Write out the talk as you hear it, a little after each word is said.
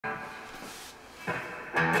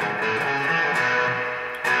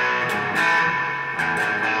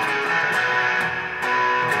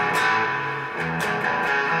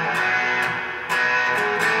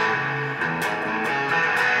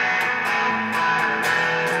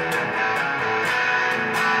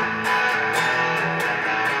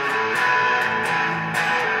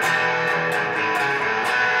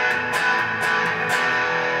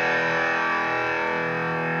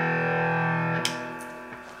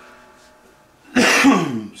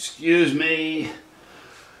Excuse me.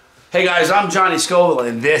 Hey guys, I'm Johnny Scoville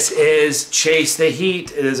and this is Chase the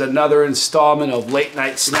Heat. It is another installment of Late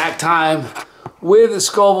Night Snack Time with the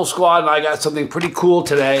Scoville Squad, and I got something pretty cool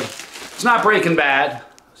today. It's not Breaking Bad.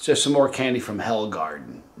 It's just some more candy from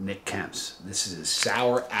Hellgarden, Nick Kemp's. This is his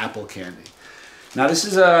sour apple candy. Now this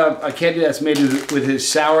is a candy that's made with his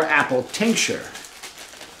sour apple tincture.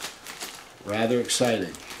 Rather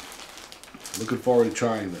excited. Looking forward to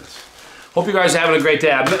trying this. Hope you guys are having a great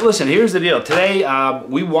day. Listen, here's the deal. Today, I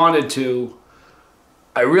really wanted to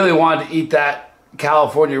eat that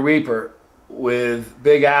California Reaper with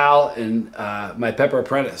Big Al and my Pepper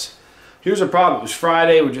Apprentice. Here's the problem. It was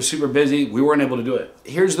Friday. We're just super busy. We weren't able to do it.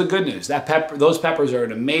 Here's the good news. Those peppers are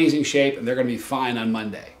in amazing shape, and they're going to be fine on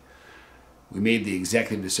Monday. We made the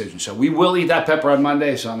executive decision. So we will eat that pepper on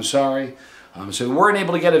Monday, so I'm sorry. So we weren't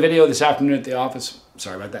able to get a video this afternoon at the office.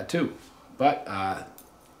 Sorry about that, too. But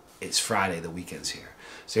it's Friday, the weekend's here.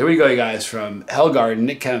 So here we go, you guys, from Hellgarden,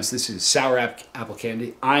 Nick Kemp's. This is sour apple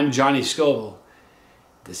candy. I'm Johnny Scoville.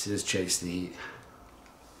 This is Chase the Heat.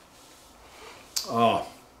 Oh.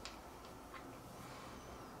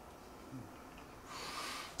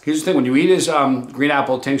 Here's the thing, when you eat his green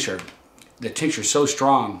apple tincture, the tincture is so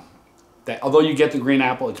strong that although you get the green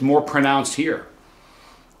apple, it's more pronounced here.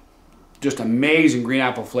 Just amazing green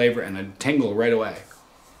apple flavor and a tingle right away.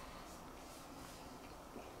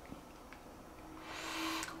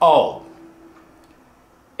 Oh,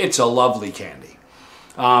 it's a lovely candy.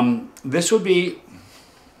 This would be,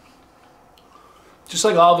 just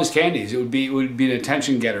like all of his candies, it would be an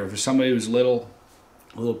attention getter for somebody who's a little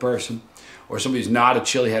person, or somebody who's not a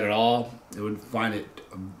chili head at all. They would find it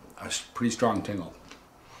a pretty strong tingle.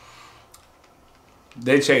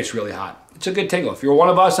 They'd say it's really hot. It's a good tingle. If you're one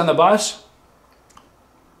of us on the bus,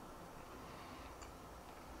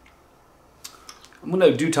 I'm going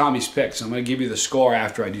to do Tommy's picks. I'm going to give you the score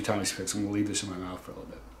after I do Tommy's picks. I'm going to leave this in my mouth for a little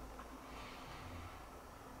bit.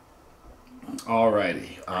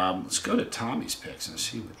 Alrighty. Let's go to Tommy's picks and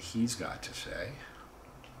see what he's got to say.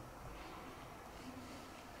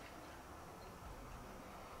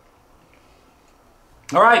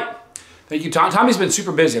 All right. Thank you, Tom. Tommy's been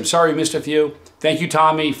super busy. I'm sorry we missed a few. Thank you,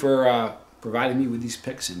 Tommy, for providing me with these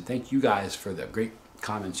picks, and thank you guys for the great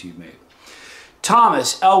comments you've made.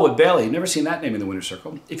 Thomas Elwood Bailey, never seen that name in the winner's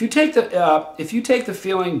circle. If you take the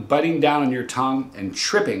feeling biting down on your tongue and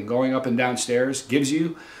tripping going up and down stairs gives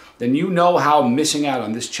you, then you know how missing out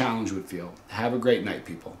on this challenge would feel. Have a great night,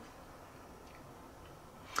 people.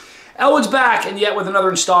 Elwood's back, and yet with another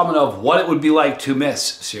installment of What It Would Be Like to Miss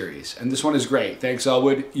series. And this one is great. Thanks,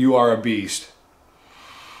 Elwood. You are a beast.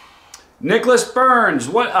 Nicholas Burns,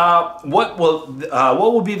 what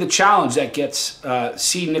will be the challenge that gets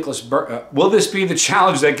will this be the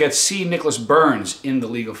challenge that gets C. Nicholas Burns in the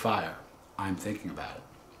League of Fire? I'm thinking about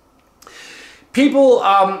it. People,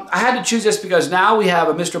 I had to choose this because now we have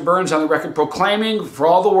a Mr. Burns on the record proclaiming for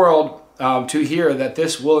all the world to hear that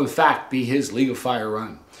this will in fact be his League of Fire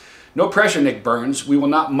run. No pressure, Nick Burns. We will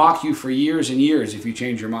not mock you for years and years if you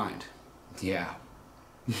change your mind. Yeah.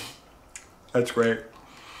 That's great.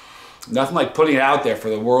 Nothing like putting it out there for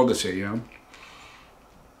the world to see, you know?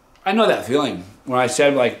 I know that feeling. When I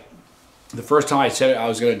said, like, the first time I said it, I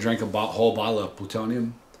was going to drink a whole bottle of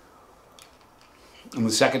plutonium. And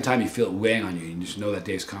the second time you feel it weighing on you, you just know that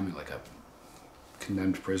day's coming, like a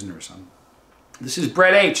condemned prisoner or something. This is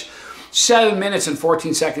Brett H. 7 minutes and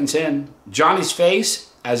 14 seconds in. Johnny's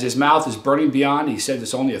face, as his mouth is burning beyond, he said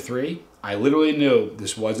it's only a 3. I literally knew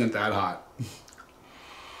this wasn't that hot.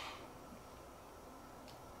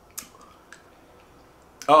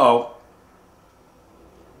 Uh-oh.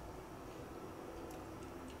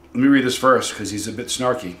 Let me read this first because he's a bit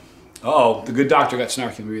snarky. Uh-oh, the good doctor got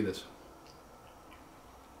snarky. Let me read this.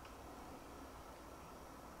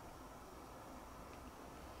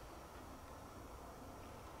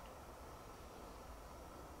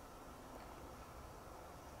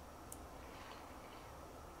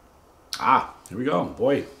 Ah, here we go.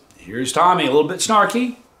 Boy, here's Tommy, a little bit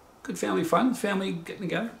snarky. Good family fun, family getting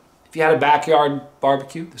together. If you had a backyard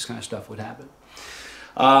barbecue, this kind of stuff would happen.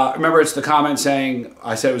 Remember, it's the comment saying,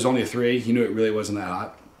 I said it was only a 3. He knew it really wasn't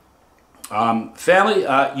that hot. Family,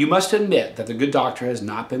 you must admit that the good doctor has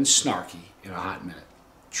not been snarky in a hot minute.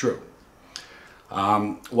 True.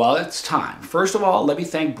 Well, it's time. First of all, let me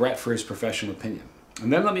thank Brett for his professional opinion.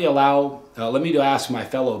 And then let me ask my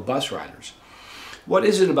fellow bus riders, what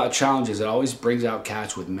is it about challenges that always brings out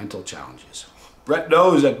cats with mental challenges? Brett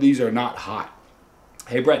knows that these are not hot.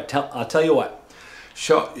 Hey Brett, I'll tell you what.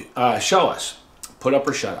 Show us. Put up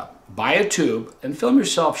or shut up. Buy a tube and film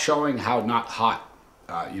yourself showing how not hot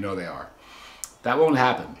you know they are. That won't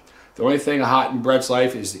happen. The only thing hot in Brett's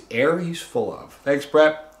life is the air he's full of. Thanks,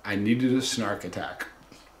 Brett. I needed a snark attack.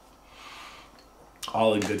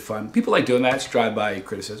 All in good fun. People like doing that. It's drive-by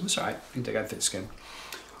criticism. It's all right. I can take out thick skin.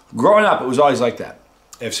 Growing up, it was always like that.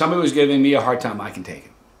 If somebody was giving me a hard time, I can take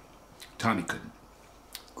it. Tommy couldn't.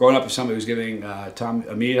 Growing up, if somebody was giving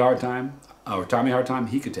me a hard time, or Tommy a hard time,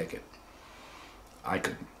 he could take it. I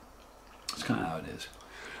couldn't. That's kind of how it is.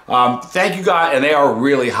 Thank you, guys. And they are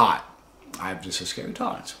really hot. I have just a scary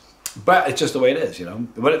tolerance. But it's just the way it is, you know.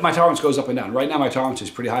 But my tolerance goes up and down. Right now, my tolerance is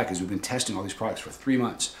pretty high because we've been testing all these products for 3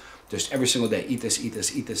 months. Just every single day. Eat this, eat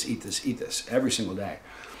this, eat this, eat this, eat this. Every single day.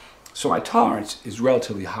 So my tolerance is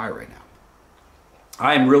relatively high right now.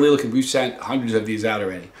 I am really looking. We've sent hundreds of these out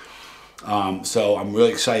already. So I'm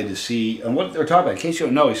really excited to see. And what they're talking about, in case you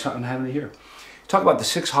don't know, he's not having it here. Talk about the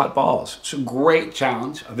 6 hot balls. It's a great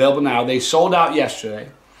challenge. Available now. They sold out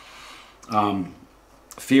yesterday.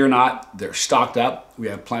 Fear not, they're stocked up. We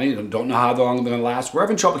have plenty. Don't know how long they're going to last. We're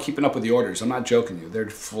having trouble keeping up with the orders. I'm not joking you. They're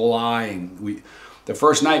flying. The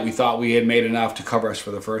first night we thought we had made enough to cover us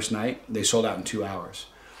for the first night. They sold out in 2 hours.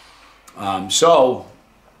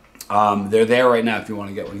 They're there right now if you want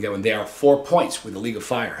to get one. They are 4 points with the League of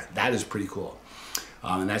Fire. That is pretty cool.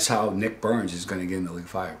 And that's how Nick Burns is going to get in the League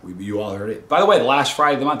of Fire. You all heard it. By the way, the last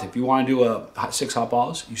Friday of the month, if you want to do 6 hot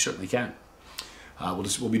balls, you certainly can.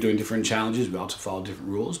 We'll be doing different challenges. We also follow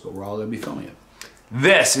different rules, but we're all going to be filming it.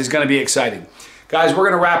 This is going to be exciting. Guys, we're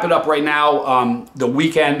going to wrap it up right now. The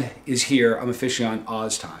weekend is here. I'm officially on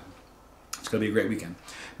Oz time. It's going to be a great weekend.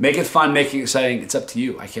 Make it fun, make it exciting. It's up to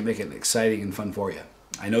you. I can't make it exciting and fun for you.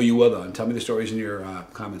 I know you will, though. And tell me the stories in your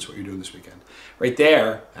comments what you're doing this weekend. Right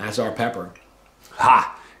there, that's our pepper.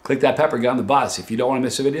 Ha! Click that pepper, get on the bus. If you don't want to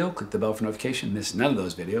miss a video, click the bell for notification. Miss none of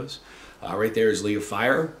those videos. Right there is League of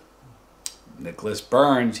Fire. Nicholas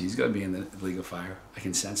Burns, he's going to be in the League of Fire. I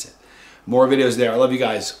can sense it. More videos there. I love you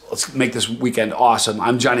guys. Let's make this weekend awesome.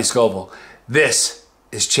 I'm Johnny Scoville. This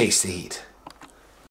is Chase the Heat.